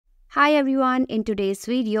Hi everyone, in today's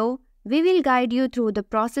video, we will guide you through the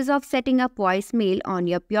process of setting up voicemail on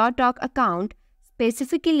your Puretalk account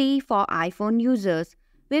specifically for iPhone users.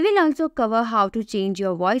 We will also cover how to change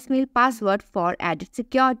your voicemail password for added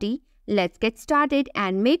security. Let's get started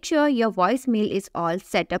and make sure your voicemail is all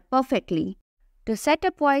set up perfectly. To set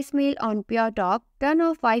up voicemail on Puretalk, turn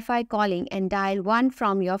off Wi-Fi calling and dial 1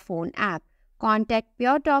 from your phone app. Contact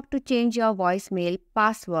Puretalk to change your voicemail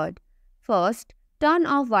password. First, turn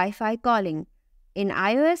off Wi-Fi calling. In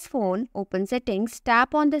iOS phone, open Settings,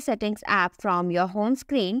 tap on the Settings app from your home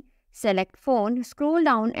screen, select Phone, scroll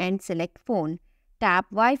down and select Phone. Tap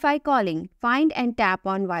Wi-Fi calling, find and tap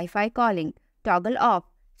on Wi-Fi calling. Toggle off.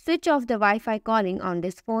 Switch off the Wi-Fi calling on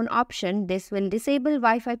this phone option. This will disable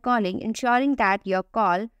Wi-Fi calling, ensuring that your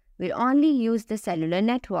call will only use the cellular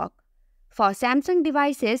network. For Samsung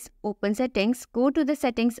devices, open Settings, go to the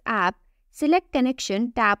Settings app, select Connection,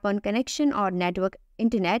 tap on Connection or Network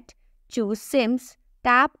Internet, choose SIMs,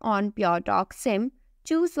 tap on Puretalk SIM,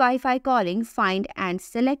 choose Wi-Fi calling, find and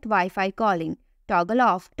select Wi-Fi calling. Toggle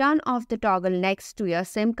off, turn off the toggle next to your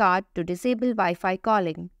SIM card to disable Wi-Fi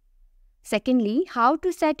calling. Secondly, how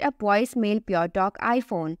to set up voicemail Puretalk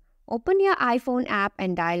iPhone. Open your iPhone app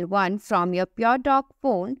and dial 1 from your Puretalk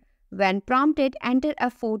phone. When prompted, enter a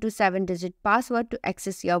 4 to 7 digit password to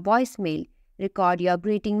access your voicemail. Record your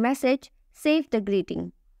greeting message. Save the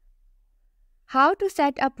greeting. How to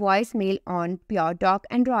set up voicemail on Puretalk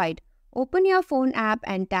Android. Open your phone app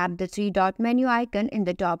and tap the 3-dot menu icon in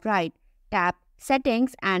the top right. Tap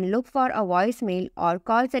Settings and look for a voicemail or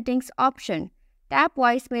call settings option. Tap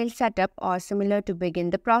Voicemail Setup or similar to begin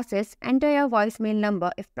the process. Enter your voicemail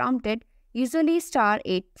number if prompted, usually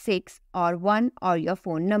 *86 or 1 or your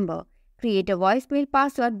phone number. Create a voicemail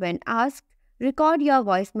password when asked. Record your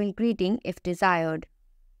voicemail greeting if desired.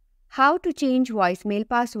 How to change voicemail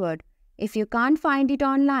password. If you can't find it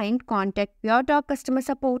online, contact Puretalk customer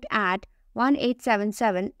support at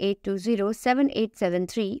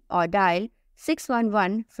 1-877-820-7873 or dial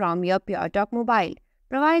 611 from your Puretalk mobile.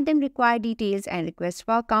 Provide them required details and request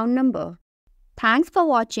for account number. Thanks for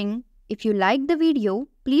watching. If you liked the video,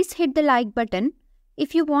 please hit the like button.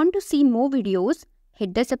 If you want to see more videos,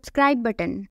 hit the subscribe button.